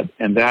invented yet.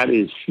 And that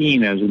is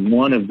seen as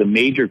one of the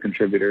major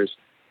contributors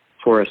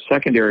for a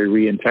secondary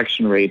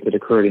reinfection rate that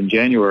occurred in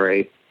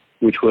January,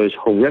 which was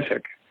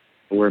horrific,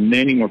 where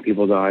many more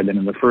people died than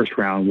in the first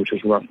round, which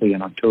was roughly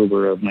in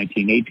October of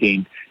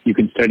 1918. You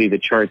can study the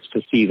charts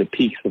to see the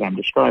peaks that I'm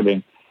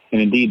describing.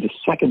 And indeed, the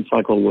second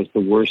cycle was the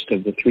worst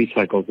of the 3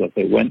 cycles that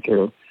they went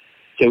through.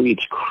 So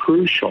it's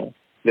crucial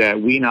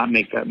that we not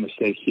make that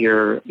mistake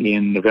here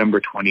in November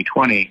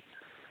 2020.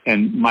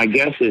 And my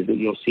guess is that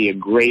you'll see a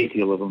great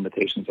deal of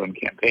limitations on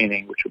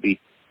campaigning, which will be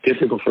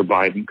difficult for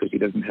Biden because he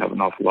doesn't have an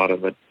awful lot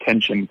of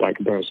attention by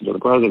comparison to the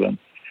president.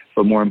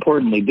 But more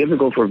importantly,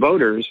 difficult for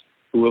voters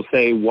who will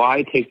say,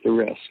 why take the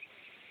risk?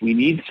 We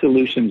need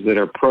solutions that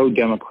are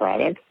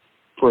pro-democratic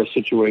for a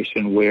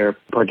situation where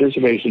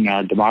participation in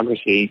our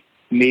democracy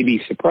may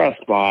be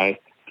suppressed by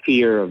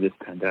fear of this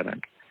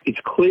pandemic. It's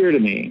clear to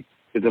me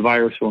that the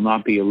virus will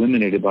not be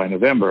eliminated by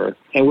November,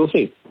 and we'll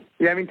see.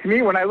 Yeah, I mean, to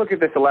me, when I look at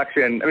this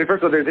election, I mean,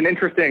 first of all, there's an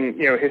interesting,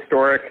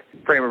 historic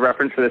frame of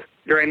reference for this.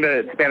 During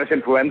the Spanish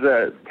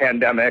influenza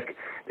pandemic,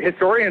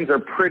 historians are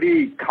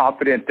pretty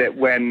confident that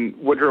when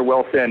Woodrow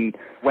Wilson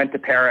went to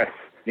Paris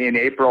in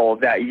April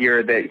of that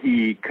year, that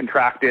he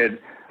contracted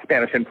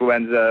Spanish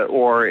influenza,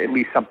 or at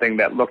least something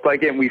that looked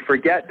like it. And we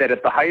forget that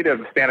at the height of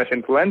Spanish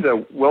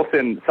influenza,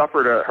 Wilson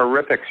suffered a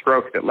horrific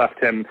stroke that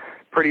left him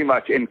pretty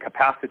much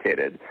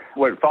incapacitated.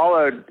 What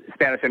followed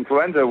Spanish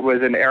influenza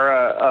was an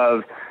era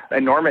of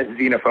enormous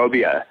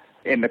xenophobia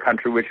in the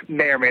country, which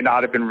may or may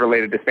not have been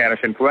related to Spanish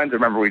influenza.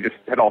 Remember, we just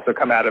had also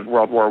come out of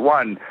World War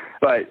I.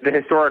 But the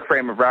historic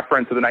frame of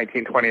reference of the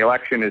 1920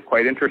 election is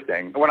quite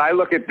interesting. When I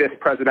look at this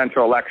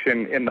presidential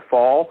election in the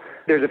fall,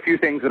 there's a few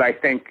things that I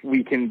think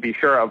we can be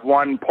sure of.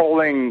 One,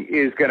 polling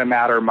is going to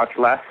matter much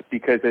less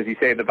because, as you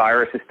say, the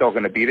virus is still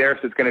going to be there.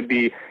 So it's going to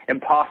be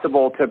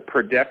impossible to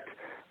predict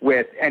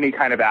with any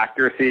kind of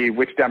accuracy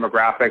which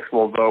demographics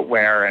will vote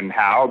where and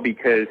how,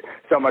 because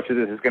so much of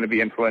this is going to be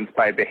influenced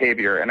by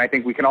behavior. And I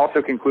think we can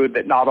also conclude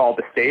that not all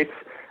the states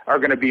are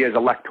going to be as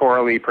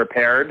electorally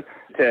prepared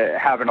to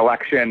have an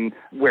election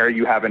where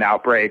you have an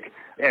outbreak.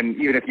 And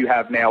even if you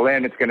have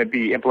mail-in, it's going to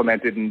be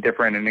implemented in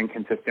different and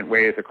inconsistent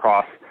ways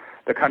across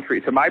the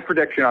country. So my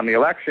prediction on the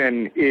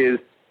election is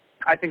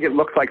I think it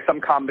looks like some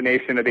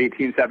combination of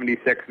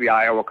 1876, the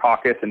Iowa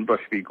caucus, and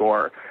Bush v.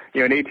 Gore.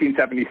 In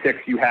 1876,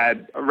 you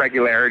had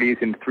irregularities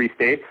in 3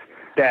 states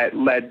that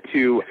led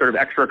to sort of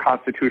extra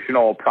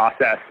constitutional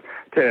process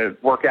to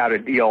work out a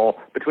deal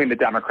between the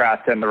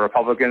Democrats and the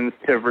Republicans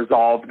to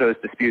resolve those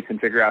disputes and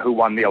figure out who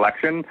won the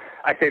election.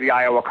 I say the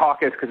Iowa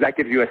caucus because that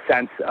gives you a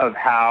sense of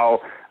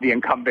how the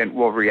incumbent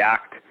will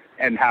react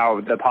and how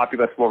the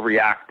populace will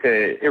react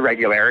to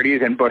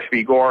irregularities, and Bush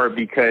v. Gore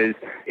because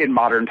in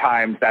modern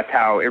times that's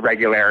how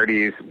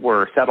irregularities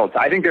were settled. So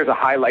I think there's a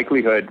high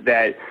likelihood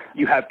that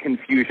you have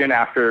confusion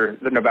after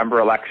the November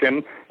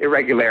election,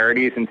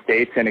 irregularities in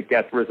states, and it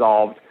gets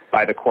resolved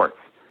by the courts.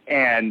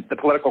 And the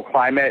political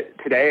climate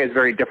today is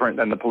very different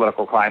than the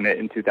political climate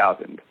in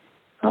 2000.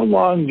 How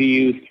long do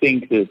you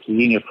think this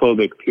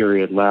xenophobic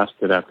period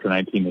lasted after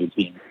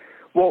 1918?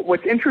 Well,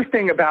 what's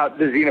interesting about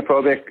the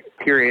xenophobic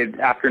period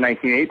after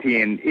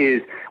 1918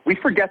 is we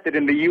forget that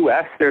in the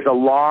U.S. there's a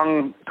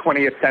long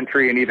 20th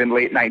century and even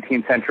late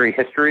 19th century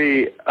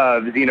history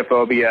of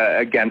xenophobia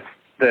against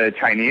the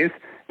Chinese.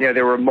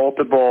 There were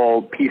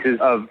multiple pieces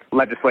of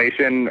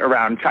legislation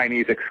around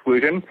Chinese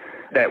exclusion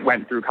that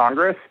went through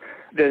Congress.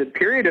 The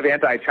period of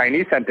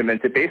anti-Chinese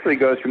sentiments, it basically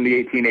goes from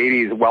the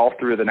 1880s well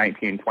through the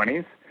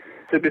 1920s.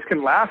 So this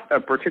can last a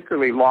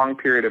particularly long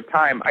period of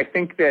time. I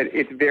think that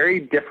it's very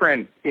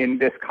different in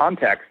this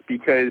context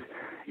because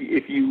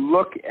if you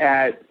look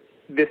at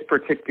this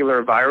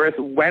particular virus,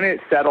 when it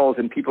settles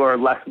and people are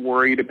less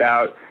worried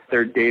about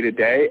their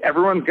day-to-day,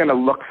 everyone's going to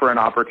look for an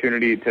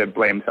opportunity to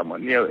blame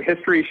someone.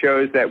 History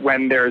shows that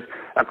when there's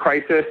a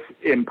crisis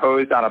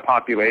imposed on a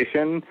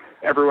population,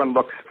 everyone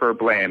looks for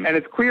blame. And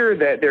it's clear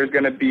that there's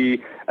going to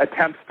be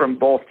attempts from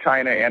both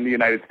China and the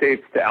United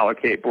States to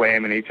allocate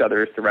blame in each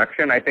other's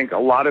direction. I think a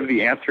lot of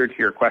the answer to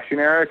your question,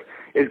 Eric,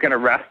 is going to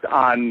rest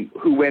on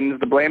who wins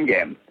the blame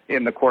game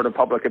in the court of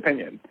public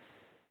opinion.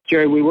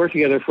 Jerry, we worked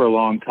together for a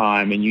long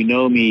time, and you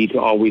know me to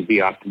always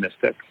be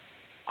optimistic.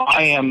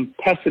 I am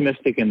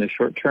pessimistic in the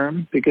short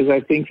term because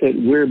I think that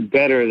we're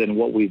better than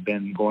what we've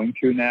been going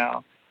through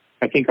now.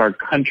 I think our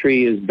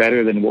country is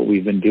better than what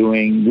we've been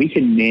doing. We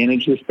can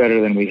manage this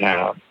better than we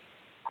have.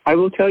 I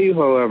will tell you,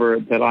 however,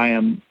 that I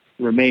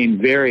remain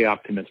very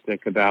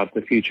optimistic about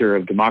the future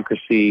of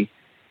democracy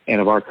and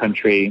of our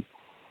country.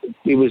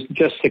 it was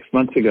just 6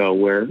 months ago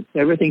where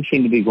everything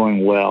seemed to be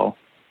going well.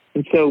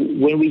 And so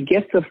when we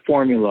get the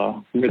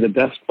formula, we're the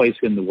best place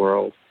in the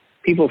world.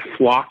 People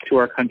flock to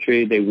our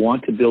country. They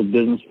want to build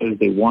businesses.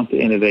 They want to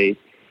innovate.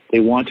 They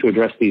want to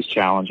address these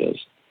challenges.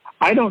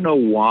 I don't know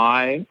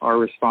why our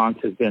response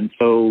has been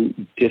so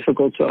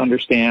difficult to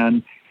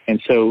understand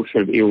and so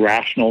sort of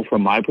irrational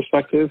from my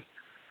perspective,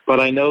 but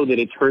I know that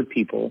it's hurt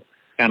people,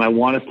 and I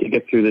want us to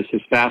get through this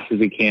as fast as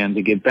we can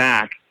to get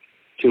back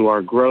to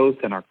our growth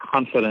and our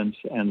confidence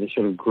and the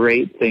sort of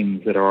great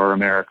things that are our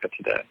America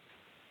today.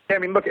 I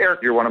mean, look,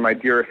 Eric, you're one of my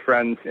dearest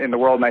friends in the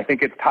world, and I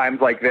think it's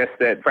times like this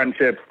that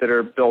friendships that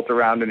are built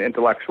around an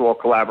intellectual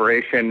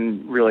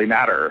collaboration really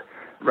matter,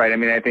 right? I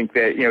mean, I think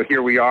that,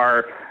 here we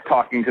are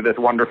talking to this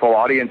wonderful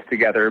audience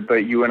together,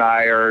 but you and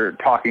I are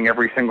talking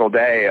every single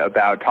day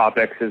about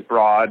topics as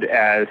broad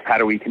as how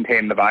do we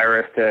contain the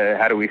virus to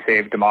how do we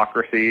save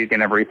democracy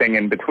and everything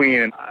in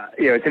between.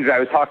 It's interesting. I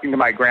was talking to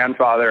my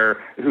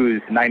grandfather,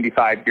 who's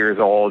 95 years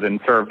old and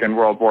served in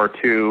World War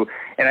II,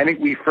 and I think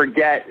we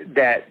forget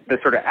that the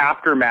sort of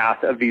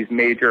aftermath of these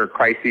major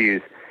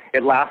crises,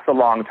 it lasts a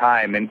long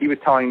time. And he was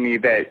telling me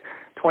that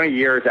 20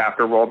 years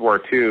after World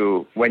War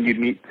II, when you'd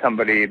meet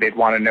somebody, they'd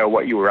want to know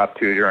what you were up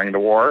to during the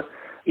war.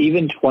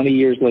 Even 20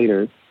 years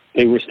later,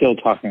 they were still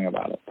talking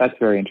about it. That's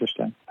very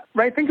interesting.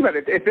 Right. Think about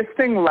it. If this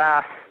thing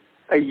lasts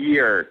a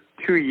year,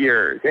 2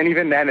 years, and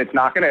even then it's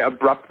not going to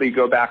abruptly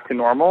go back to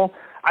normal,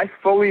 I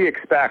fully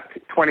expect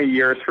 20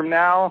 years from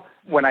now,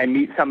 when I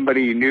meet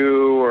somebody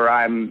new or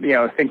I'm,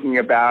 thinking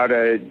about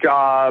a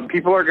job,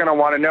 people are going to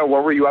want to know,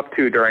 what were you up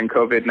to during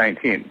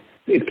COVID-19?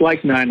 It's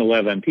like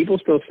 9/11. People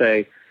still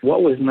say,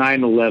 what was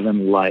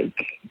 9/11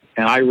 like?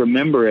 And I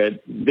remember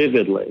it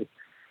vividly.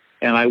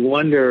 And I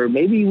wonder,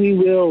 maybe we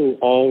will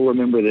all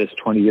remember this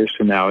 20 years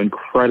from now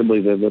incredibly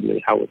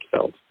vividly, how it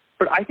felt.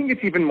 But I think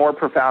it's even more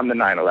profound than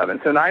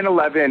 9/11. So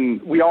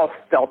 9/11, we all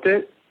felt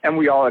it and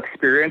we all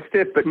experienced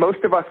it, but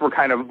most of us were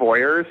kind of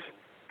voyeurs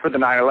for the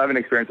 9/11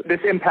 experience.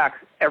 This impacts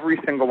every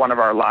single one of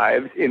our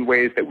lives in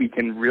ways that we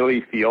can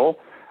really feel.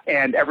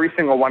 And every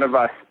single one of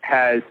us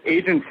has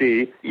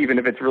agency, even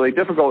if it's really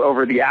difficult,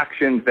 over the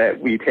actions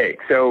that we take.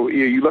 So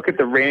you look at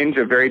the range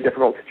of very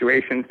difficult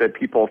situations that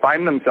people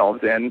find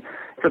themselves in.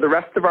 For the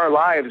rest of our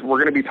lives, we're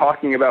going to be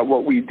talking about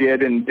what we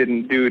did and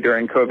didn't do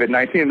during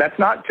COVID-19. And that's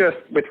not just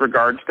with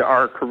regards to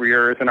our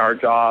careers and our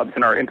jobs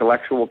and our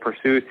intellectual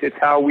pursuits. It's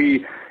how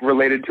we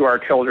related to our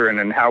children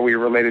and how we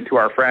related to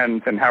our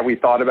friends and how we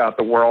thought about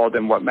the world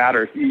and what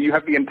matters. You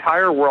have the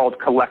entire world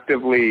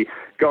collectively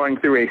going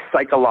through a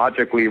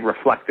psychologically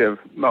reflective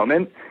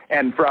moment.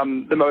 And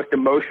from the most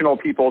emotional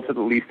people to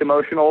the least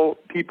emotional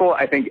people,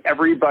 I think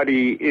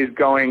everybody is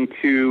going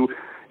to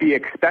be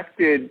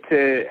expected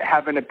to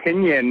have an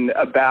opinion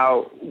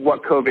about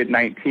what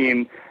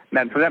COVID-19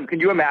 meant for them. Can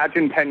you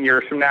imagine 10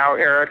 years from now,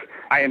 Eric,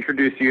 I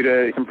introduce you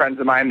to some friends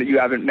of mine that you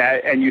haven't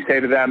met, and you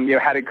say to them,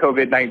 how did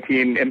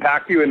COVID-19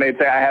 impact you? And they'd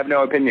say, I have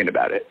no opinion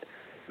about it.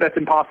 That's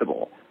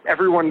impossible.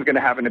 Everyone's going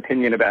to have an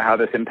opinion about how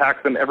this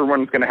impacts them.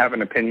 Everyone's going to have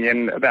an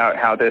opinion about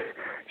how this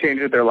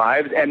changes their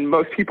lives. And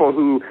most people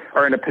who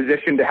are in a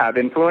position to have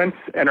influence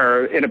and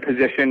are in a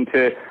position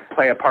to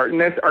play a part in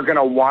this are going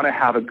to want to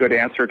have a good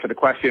answer to the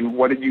question,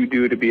 what did you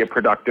do to be a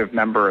productive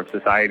member of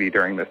society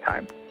during this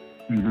time?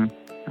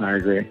 Mm-hmm. I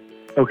agree.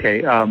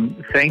 Okay.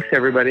 Thanks,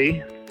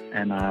 everybody.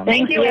 And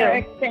thank you,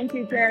 Eric. Thank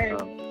you,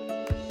 Jared.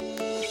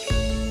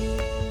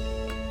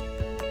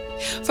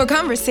 For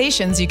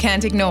conversations you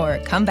can't ignore,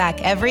 come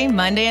back every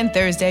Monday and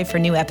Thursday for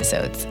new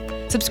episodes.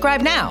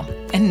 Subscribe now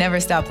and never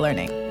stop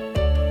learning.